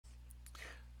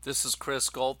This is Chris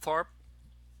Goldthorpe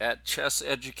at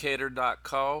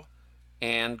chesseducator.co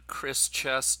and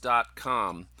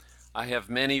chrischess.com. I have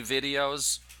many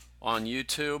videos on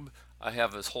YouTube. I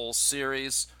have a whole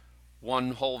series,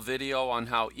 one whole video on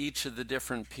how each of the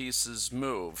different pieces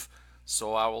move.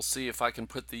 So I will see if I can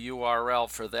put the URL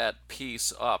for that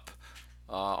piece up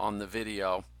on the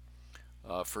video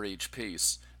for each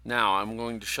piece. Now I'm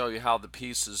going to show you how the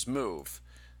pieces move.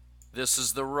 This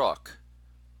is the rook.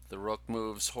 The rook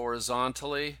moves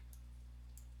horizontally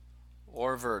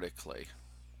or vertically.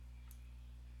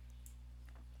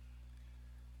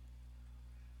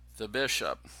 The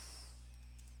bishop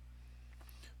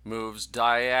moves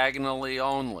diagonally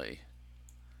only,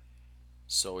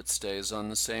 so it stays on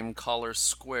the same color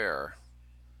square.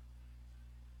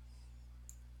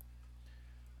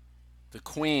 The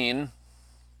queen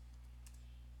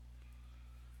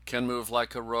can move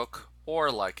like a rook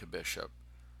or like a bishop,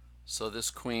 so this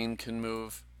queen can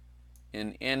move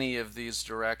in any of these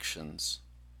directions.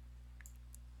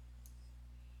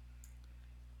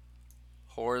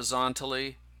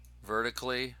 Horizontally,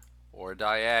 vertically, or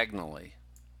diagonally.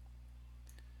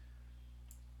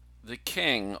 The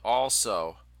king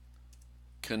also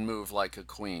can move like a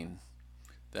queen.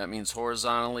 That means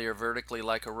horizontally or vertically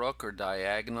like a rook or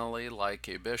diagonally like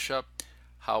a bishop.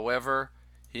 However,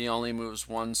 he only moves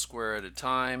one square at a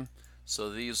time, so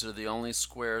these are the only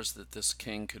squares that this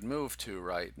king could move to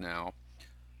right now.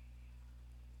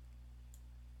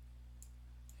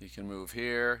 He can move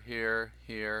here, here,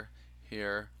 here,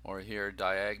 here, or here,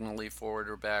 diagonally forward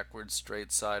or backwards,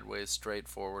 straight sideways, straight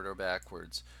forward or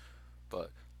backwards.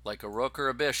 But like a rook or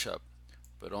a bishop,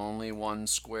 but only one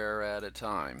square at a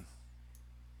time.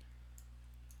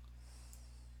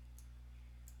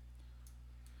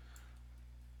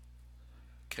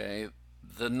 Okay,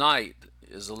 the knight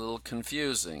is a little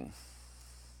confusing.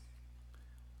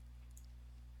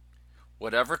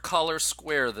 Whatever color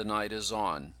square the knight is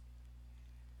on,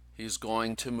 he's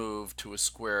going to move to a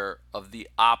square of the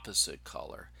opposite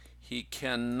color. He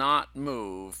cannot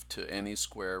move to any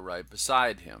square right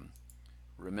beside him.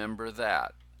 Remember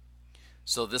that.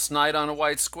 So this knight on a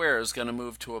white square is going to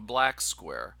move to a black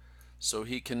square. So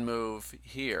he can move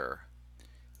here.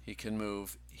 He can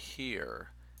move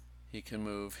here. He can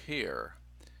move here.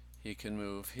 He can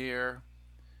move here.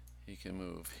 He can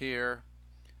move here,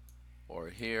 or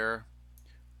here,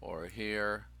 or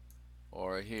here,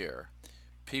 or here.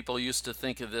 People used to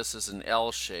think of this as an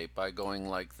L shape by going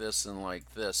like this and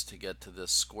like this to get to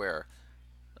this square.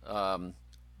 Don't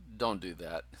do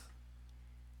that.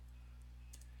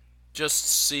 Just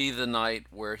see the knight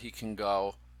where he can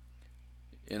go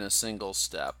in a single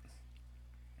step.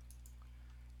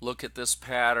 Look at this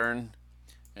pattern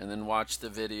and then watch the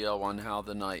video on how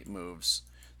the knight moves.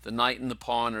 The knight and the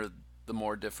pawn are the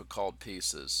more difficult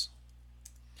pieces.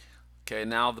 Okay,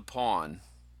 now the pawn.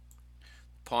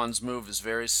 The pawn's move is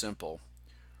very simple.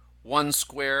 One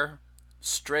square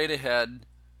straight ahead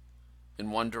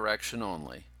in one direction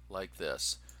only, like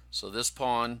this. So this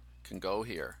pawn can go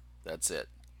here. That's it.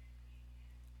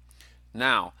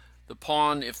 Now, the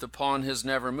pawn, if the pawn has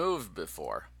never moved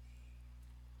before,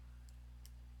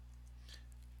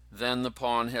 then the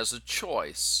pawn has a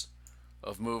choice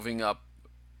of moving up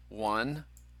 1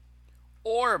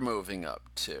 or moving up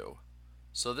 2.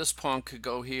 So this pawn could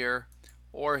go here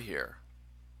or here.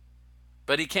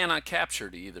 But he cannot capture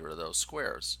to either of those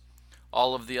squares.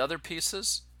 All of the other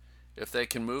pieces, if they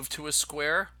can move to a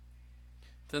square,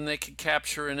 then they can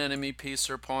capture an enemy piece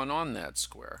or pawn on that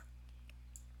square.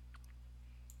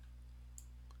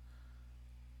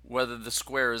 Whether the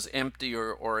square is empty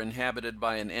or inhabited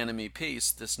by an enemy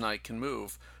piece, this knight can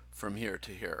move from here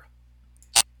to here.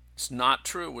 It's not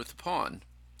true with the pawn.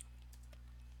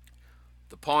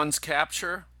 The pawn's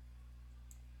capture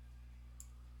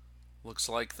looks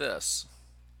like this.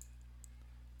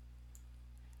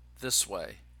 This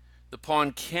way. The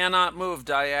pawn cannot move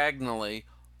diagonally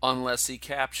unless he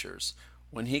captures.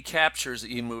 When he captures,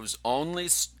 he moves only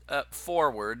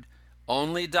forward,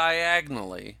 only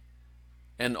diagonally,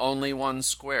 and only one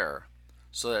square.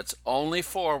 So that's only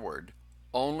forward,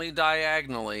 only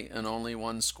diagonally, and only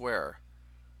one square.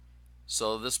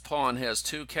 So this pawn has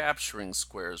two capturing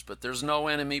squares, but there's no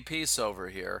enemy piece over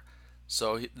here.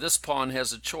 So this pawn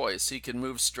has a choice. He can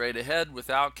move straight ahead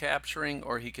without capturing,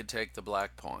 or he could take the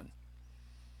black pawn.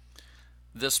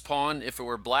 This pawn, if it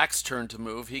were black's turn to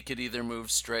move, he could either move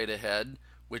straight ahead,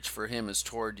 which for him is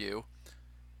toward you.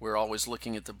 We're always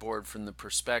looking at the board from the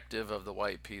perspective of the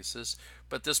white pieces.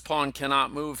 But this pawn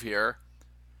cannot move here,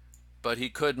 but he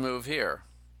could move here.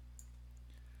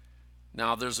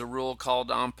 Now there's a rule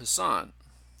called en passant.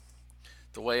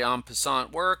 The way en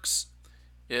passant works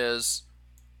is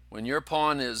When your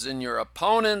pawn is in your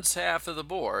opponent's half of the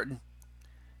board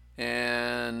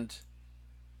and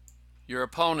your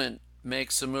opponent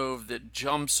makes a move that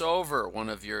jumps over one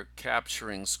of your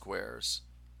capturing squares.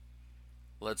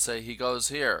 Let's say he goes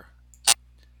here.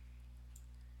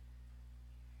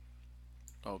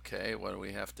 Okay, what do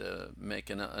we have to make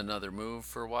another move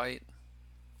for white?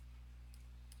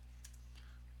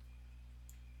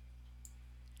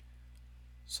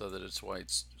 So that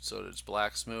it's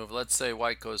black's move. Let's say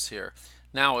white goes here.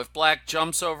 Now, if black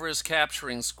jumps over his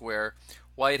capturing square,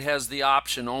 white has the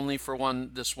option only for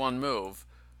this one move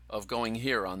of going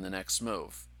here on the next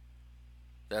move.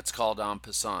 That's called en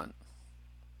passant.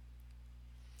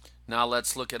 Now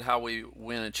let's look at how we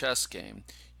win a chess game.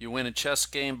 You win a chess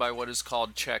game by what is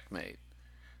called checkmate.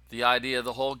 The idea of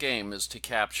the whole game is to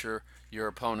capture your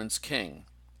opponent's king.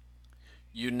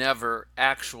 You never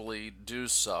actually do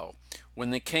so.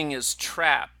 When the king is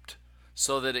trapped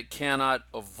so that it cannot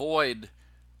avoid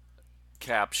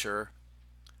capture,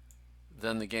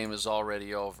 then the game is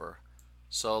already over.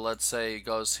 So let's say he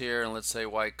goes here, and let's say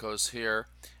white goes here,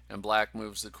 and black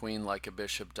moves the queen like a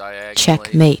bishop diagonally.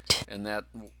 Checkmate. And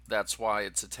that's why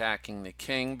it's attacking the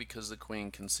king, because the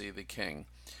queen can see the king.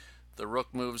 The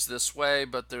rook moves this way,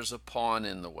 but there's a pawn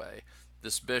in the way.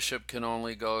 This bishop can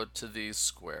only go to these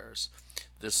squares.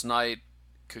 This knight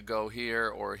could go here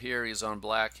or here. He's on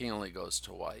black. He only goes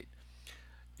to white.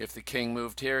 If the king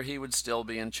moved here, he would still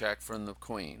be in check from the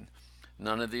queen.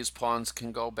 None of these pawns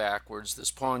can go backwards. This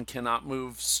pawn cannot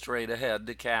move straight ahead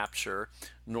to capture,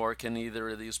 nor can either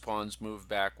of these pawns move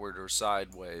backward or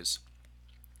sideways.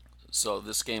 So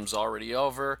this game's already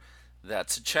over.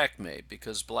 That's a checkmate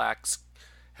because black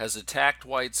has attacked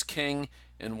white's king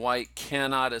and white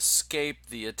cannot escape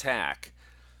the attack.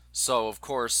 So of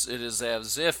course it is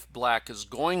as if black is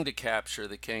going to capture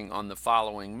the king on the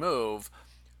following move,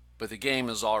 but the game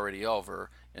is already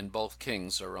over and both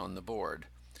kings are on the board.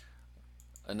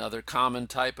 Another common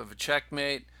type of a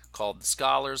checkmate called the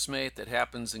scholar's mate that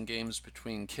happens in games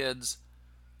between kids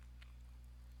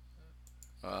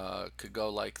could go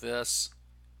like this.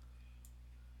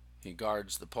 He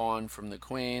guards the pawn from the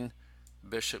queen.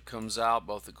 Bishop comes out.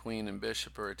 Both the queen and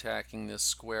bishop are attacking this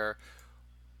square.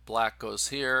 Black goes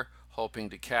here, hoping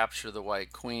to capture the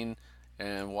white queen,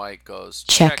 and white goes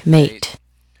checkmate.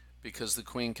 Because the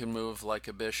queen can move like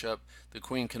a bishop. The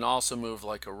queen can also move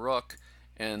like a rook,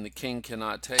 and the king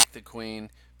cannot take the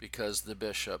queen because the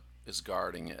bishop is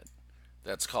guarding it.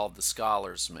 That's called the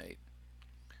scholar's mate.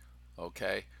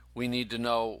 Okay, we need to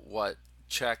know what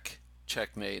check,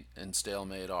 checkmate, and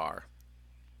stalemate are.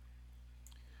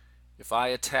 If I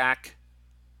attack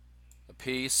a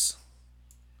piece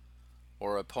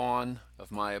or a pawn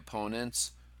of my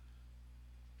opponent's,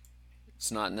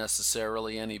 it's not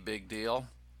necessarily any big deal.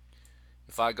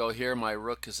 If I go here, my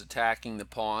rook is attacking the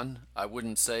pawn. I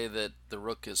wouldn't say that the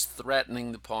rook is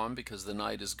threatening the pawn because the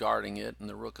knight is guarding it and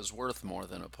the rook is worth more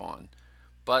than a pawn.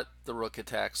 But the rook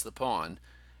attacks the pawn.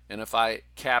 And if I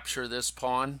capture this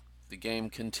pawn, the game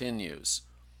continues.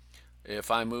 If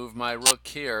I move my rook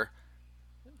here,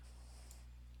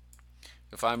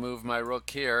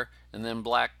 and then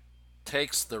black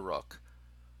takes the rook,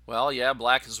 well, yeah,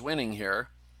 black is winning here.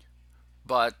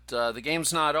 But the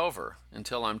game's not over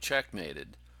until I'm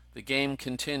checkmated. The game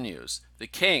continues. The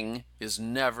king is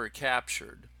never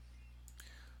captured.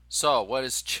 So what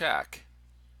is check?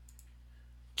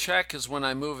 Check is when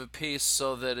I move a piece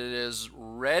so that it is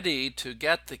ready to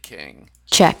get the king.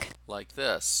 Check. Like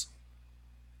this.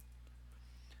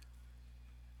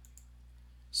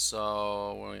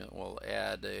 So we'll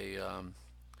add a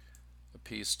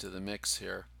piece to the mix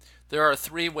here. There are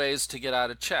three ways to get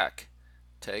out of check.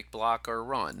 Take, block, or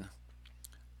run.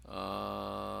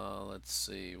 Let's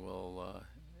see, we'll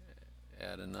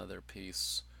add another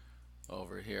piece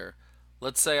over here.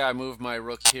 Let's say I move my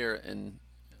rook here and,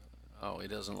 oh, he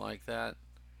doesn't like that.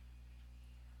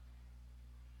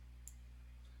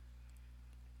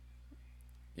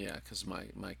 Yeah, because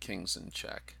my king's in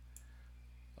check.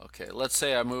 Okay, let's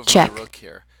say I move my rook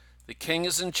here. The king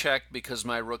is in check because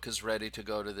my rook is ready to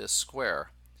go to this square.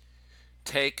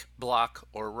 Take, block,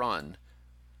 or run.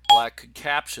 Black could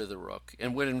capture the rook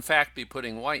and would in fact be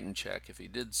putting white in check if he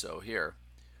did so here.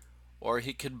 Or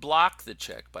he could block the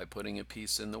check by putting a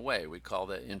piece in the way. We call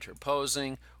that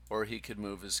interposing. Or he could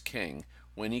move his king.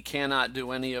 When he cannot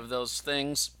do any of those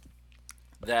things,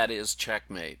 that is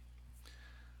checkmate.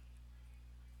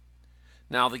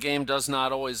 Now the game does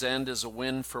not always end as a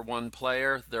win for one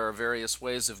player. There are various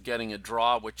ways of getting a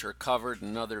draw which are covered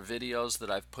in other videos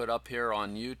that I've put up here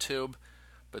on YouTube.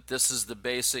 But this is the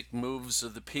basic moves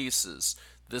of the pieces.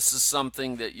 This is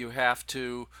something that you have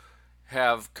to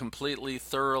have completely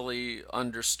thoroughly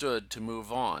understood to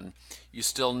move on. You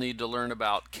still need to learn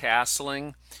about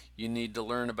castling. You need to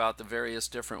learn about the various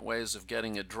different ways of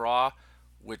getting a draw,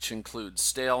 which includes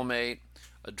stalemate,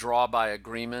 a draw by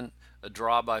agreement, a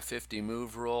draw by 50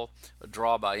 move rule, a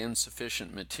draw by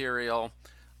insufficient material,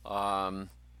 um,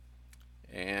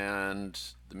 and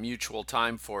the mutual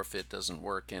time forfeit doesn't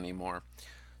work anymore.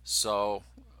 So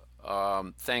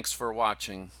thanks for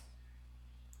watching.